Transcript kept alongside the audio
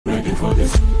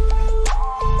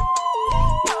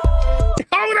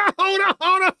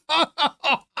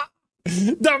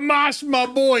Dimash, my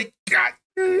boy. God.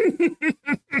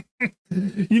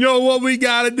 You know what we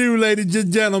got to do, ladies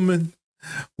and gentlemen?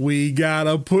 We got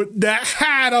to put that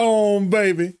hat on,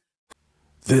 baby.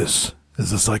 This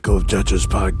is the Cycle of Judges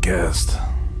podcast.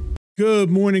 Good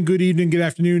morning, good evening, good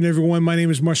afternoon, everyone. My name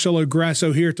is Marcelo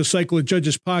Grasso here at the Cycle of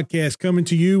Judges podcast, coming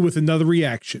to you with another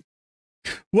reaction.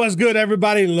 What's good,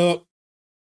 everybody? Look,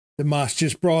 Dimash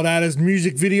just brought out his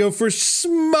music video for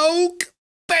Smoke,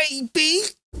 baby.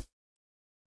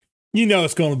 You know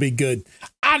it's going to be good.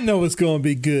 I know it's going to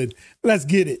be good. Let's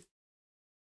get it.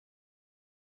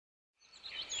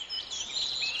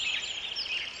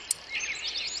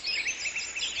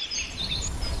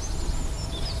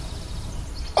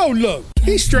 Oh, look,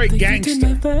 he's straight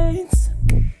gangster.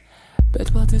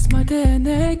 But what is my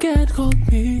DNA can't hold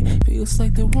me. Feels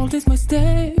like the world is my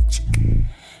stage,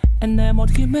 and I'm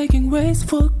out here making ways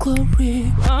for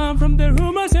glory. I'm from the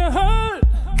rumors you heard.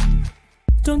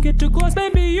 Don't get too close,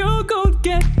 baby, you could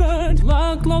get burned.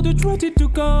 Like loaded, ready to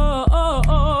go.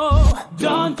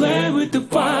 Don't play with the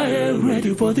fire,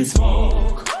 ready for the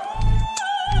smoke.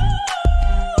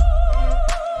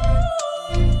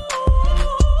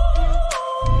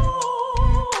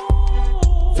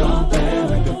 Don't play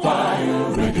with the fire,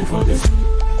 ready for the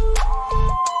smoke.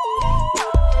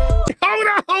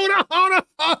 Hold on.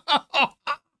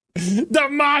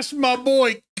 Dimash, my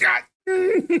boy. God.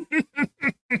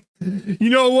 You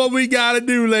know what we got to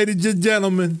do, ladies and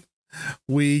gentlemen?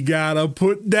 We got to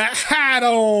put that hat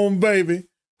on, baby.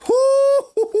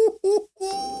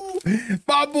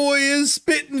 My boy is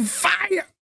spitting fire.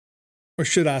 Or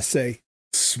should I say,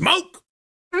 smoke?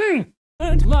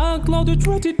 Like loaded,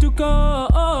 ready to go.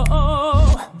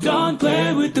 Don't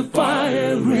play with the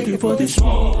fire, ready for the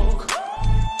smoke.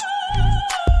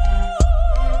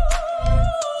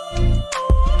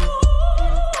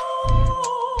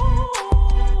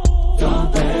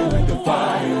 Don't play with the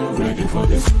fire, ready for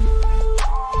the smoke.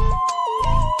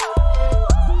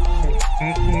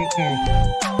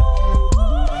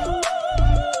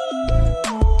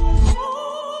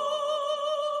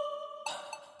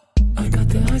 I got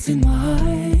the eyes in my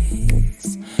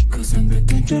eyes, 'cause I'm the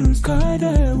dangerous kind.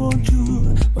 I want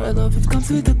you. My love, it comes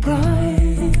with a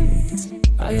price.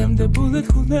 I am the bullet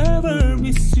who'll never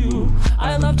miss you.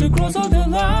 I love to cross all the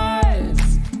lines.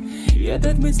 Yeah,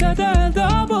 that means that I'll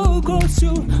double cross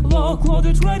you. Lock,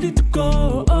 loaded, ready to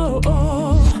go.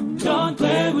 Don't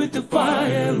play with the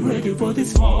fire, ready for the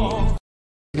smoke.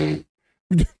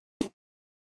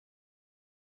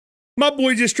 My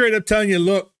boy just straight up telling you,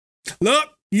 look,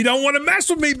 you don't want to mess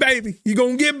with me, baby. You're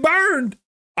going to get burned.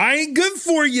 I ain't good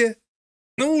for you.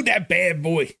 Ooh, that bad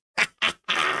boy.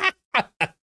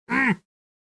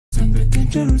 I'm the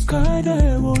dangerous kind,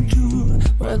 I want you.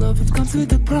 My love, it comes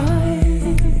with a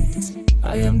price.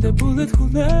 I am the bullet who'll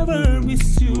never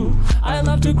miss you. I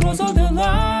love to cross all the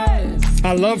lines.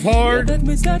 I love hard. Yeah, that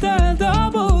means that I'll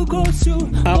double cross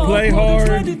you. I play hard.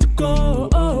 Ready to go.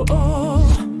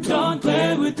 Don't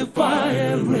play with the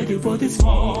fire, ready for the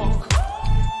smoke.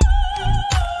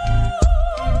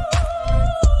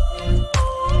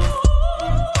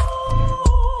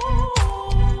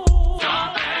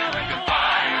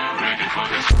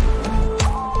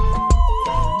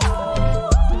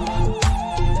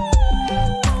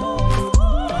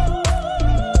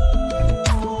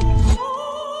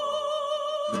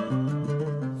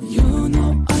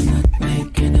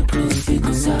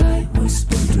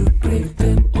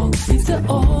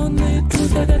 Only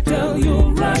truth that I tell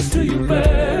you right to your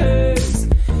face.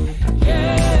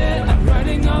 Yeah, I'm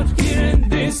riding out here in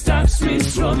this dark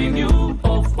streets, robbing you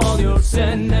of all your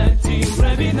sanity,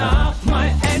 revving up my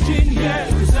engine, yeah,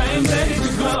 'cause I am ready to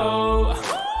go.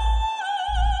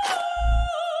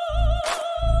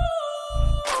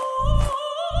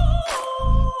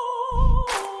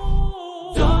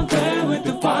 Don't play with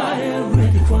the fire,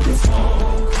 ready for the smoke.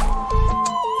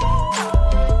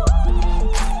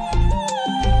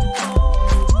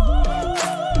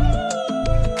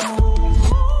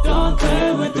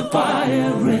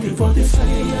 Fire, ready for this fire.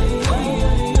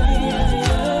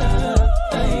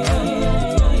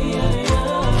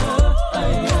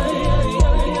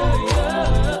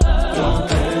 Don't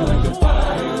play with the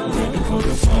fire, ready for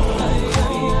the fire.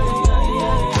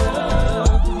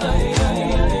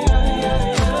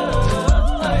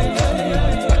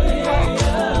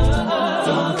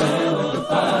 Don't play with the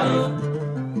fire.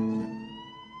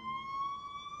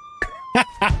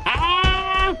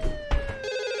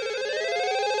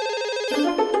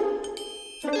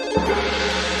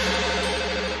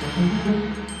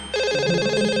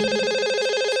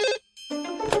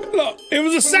 Look, it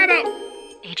was a setup.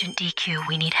 Agent DQ,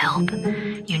 we need help.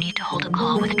 You need to hold a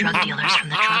call with drug dealers from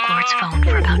the drug lord's phone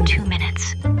for about 2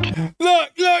 minutes. Can Look,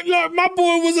 my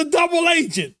boy was a double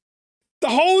agent the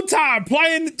whole time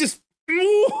playing just.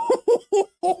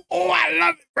 Oh, I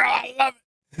love it, bro. I love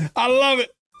it. I love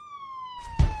it.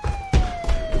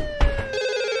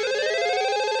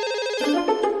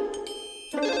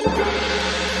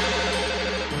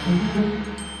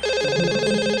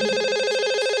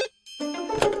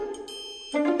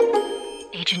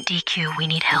 Agent DQ, we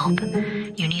need help.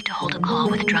 You need to hold a call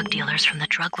with drug dealers from the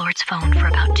drug lord's phone for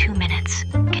about 2 minutes.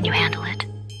 Can you handle it?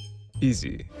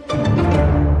 Easy.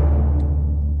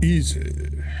 Easy.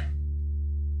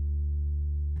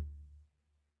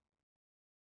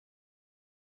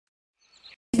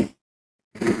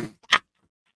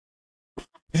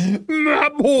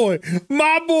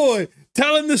 My boy,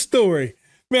 telling the story.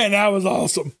 Man, that was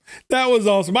awesome. That was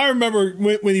awesome. I remember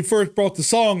when he first brought the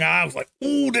song, I was like,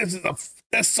 "Ooh,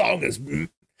 that song is."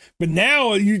 But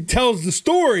now he tells the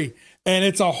story, and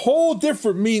it's a whole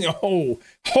different meaning.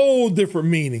 Whole different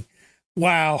meaning.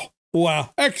 Wow.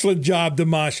 Excellent job,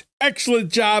 Dimash.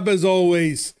 Excellent job as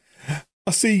always.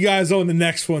 I'll see you guys on the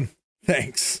next one.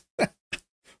 Thanks.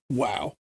 Wow.